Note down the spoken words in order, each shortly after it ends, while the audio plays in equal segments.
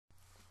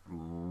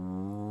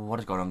What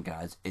is going on,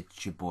 guys?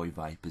 It's your boy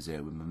Vipers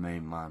here with my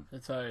main man.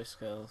 Notorious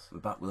Skills. We're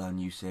back with our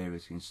new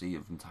series. You can see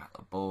it from title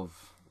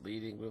above.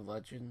 Leading with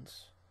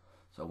Legends.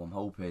 So I'm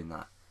hoping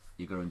that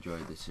you're going to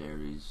enjoy this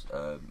series.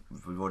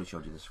 We've already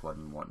showed you the squad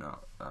and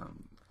whatnot.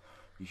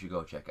 You should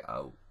go check it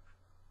out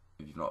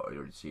if you've not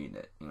already seen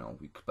it. You know,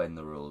 we explain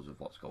the rules of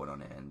what's going on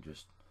here and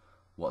just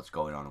what's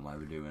going on and why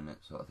we're doing it,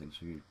 sort of thing.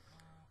 So if you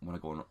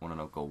want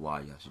to go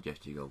why, I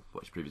suggest you go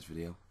watch the previous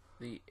video.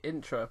 The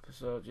intro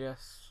episode,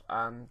 yes,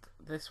 and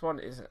this one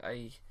is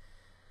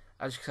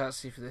as you can't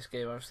see for this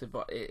game obviously,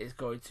 but it is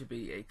going to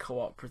be a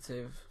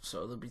cooperative, so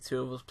there'll be two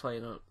of us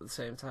playing at the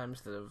same time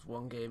instead of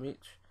one game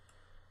each,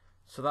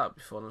 so that'll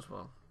be fun as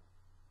well.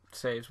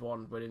 Saves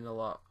one winning a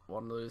lot,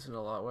 one losing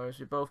a lot, whereas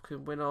we both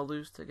can win or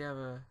lose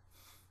together.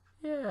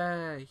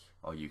 Yay!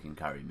 Or you can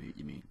carry me,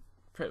 you mean?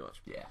 Pretty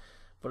much. Yeah.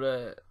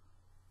 But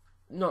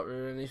not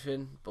really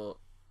anything, but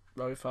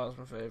Robbie Fowler's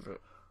my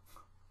favourite.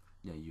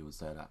 Yeah, you would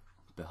say that.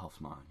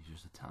 Behoff's mine, he's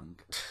just a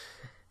tank.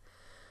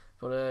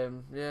 But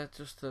yeah,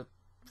 just a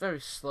very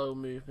slow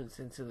movements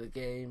into the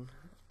game.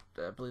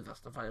 I believe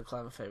that's the Final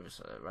Climber favourite,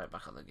 so right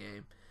back on the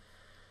game.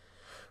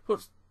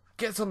 But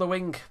gets on the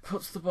wing,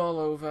 puts the ball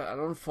over,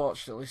 and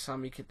unfortunately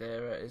Sammy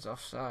Khedira is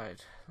offside.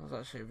 That was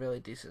actually a really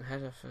decent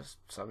header for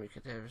Sammy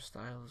Khedira's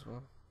style as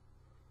well.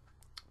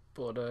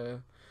 But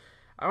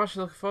I'm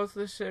actually looking forward to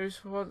this series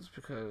for once,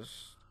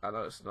 because I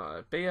know it's not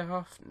a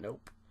Bierhoff.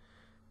 Nope.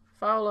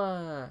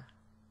 Fowler!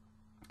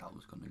 That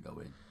was going to go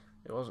in.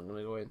 It wasn't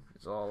going to go in.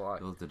 It's all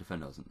like... Well, if the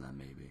defender wasn't there,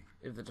 maybe.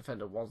 If the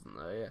defender wasn't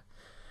there, yeah.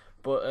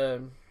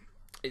 But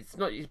it's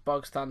not your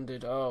bog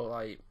standard, oh,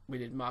 like, we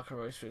did Marco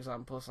Reus, for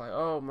example. It's like,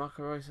 oh,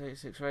 Marco Reus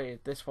 86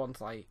 rated. This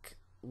one's like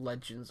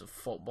legends of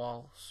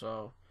football,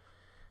 so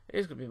it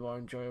is going to be more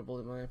enjoyable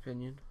in my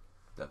opinion.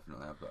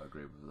 Definitely, I've got to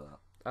agree with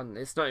that. And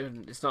it's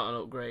not an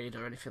upgrade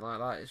or anything like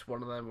that. It's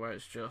one of them where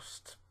it's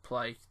just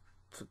play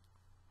for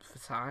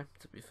time,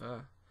 to be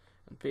fair.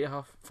 And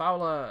Bierhoff,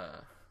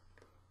 Fowler!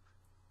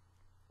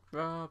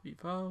 Robbie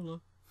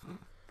Fowler.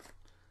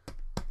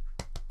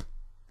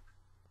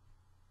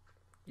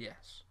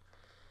 Yes.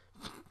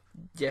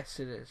 Yes,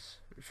 it is.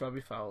 It's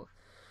Robbie Fowler.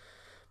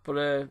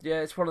 But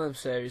yeah, it's one of them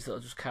series that'll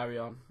just carry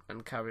on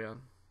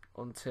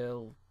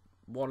until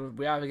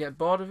we either get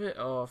bored of it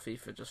or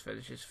FIFA just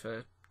finishes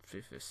for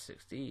FIFA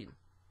 16.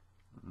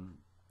 Mm.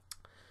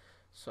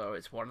 So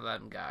it's one of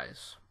them,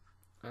 guys.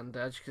 And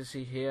as you can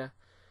see here,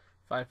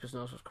 Vipers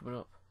knows what's coming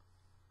up.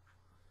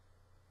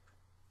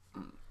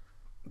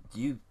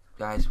 You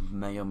guys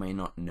may or may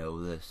not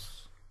know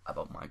this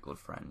about my good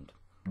friend,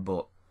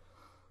 but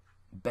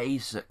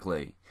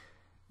basically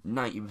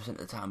 90% of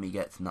the time he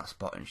gets in that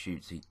spot and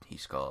shoots, he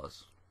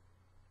scores.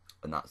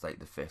 And that's like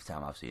the 5th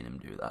time I've seen him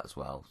do that as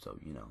well, so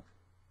you know.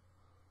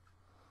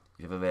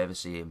 If you ever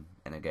see him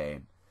in a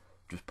game,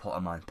 just put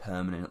a man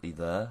permanently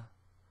there.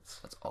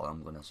 That's all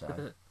I'm going to say.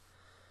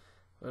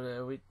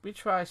 But we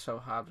try so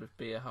hard with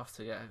Bierhoff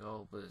to get a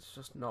goal, but it's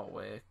just not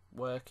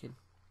working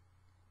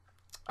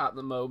at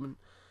the moment.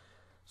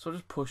 So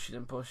just pushing,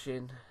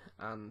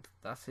 and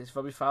that is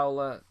Robbie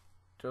Fowler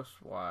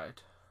just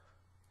wide.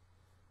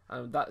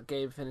 And that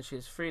game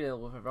finishes 3-0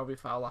 with a Robbie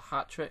Fowler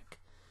hat-trick.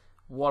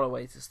 What a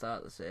way to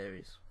start the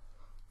series.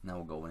 Now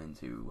we're going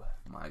into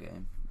my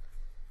game.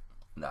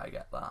 And I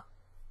get that.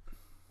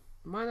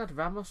 Mine had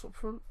Ramos up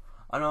front.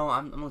 I know,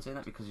 I'm not saying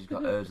that because he's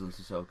got Ozil and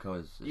Sissoko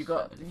as you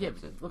got, yeah,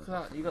 look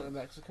at that. You got the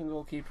Mexican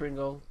goalkeeper in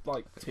goal.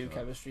 Like, two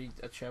chemistry,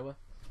 Ochoa.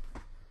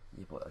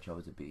 Yeah, but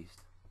Ochoa's a beast.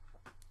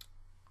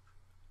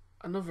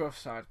 Another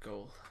offside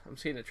goal. I'm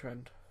seeing a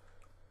trend.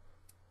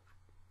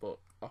 But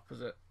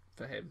opposite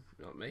for him,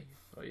 not me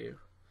or you.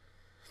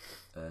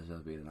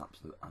 Ozil's been an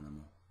absolute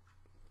animal.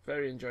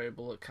 Very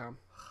enjoyable at Cam.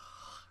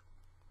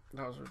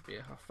 That would be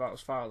if that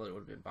was Fowler, it would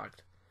have been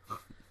bagged.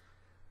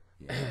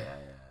 Yeah.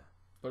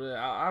 But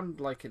I'm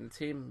liking the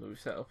team that we've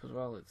set up as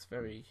well. It's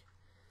very...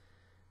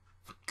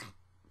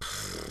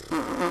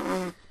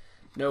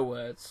 No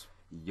words.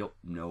 Yup,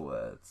 no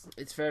words.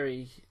 It's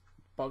very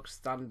bog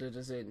standard,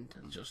 as in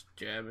just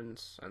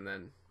Germans, and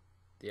then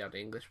they had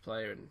English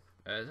player and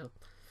Ozil.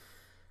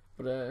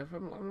 But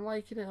I'm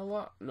liking it a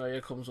lot.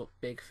 Neuer comes up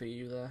big for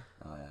you there.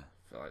 Oh yeah.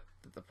 I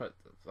feel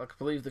like I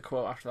believe the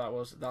quote after that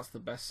was, "That's the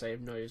best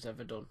save Neuer's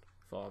ever done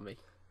for me."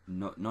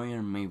 Neuer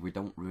and me, we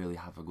don't really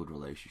have a good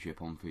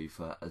relationship on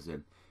FIFA, as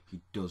in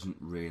he doesn't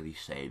really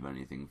save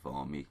anything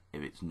for me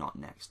if it's not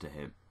next to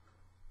him.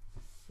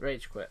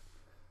 Rage quit.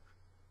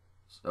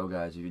 So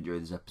guys, if you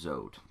enjoyed this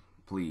episode,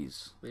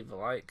 please Leave a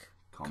like,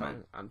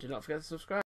 comment, and do not forget to subscribe.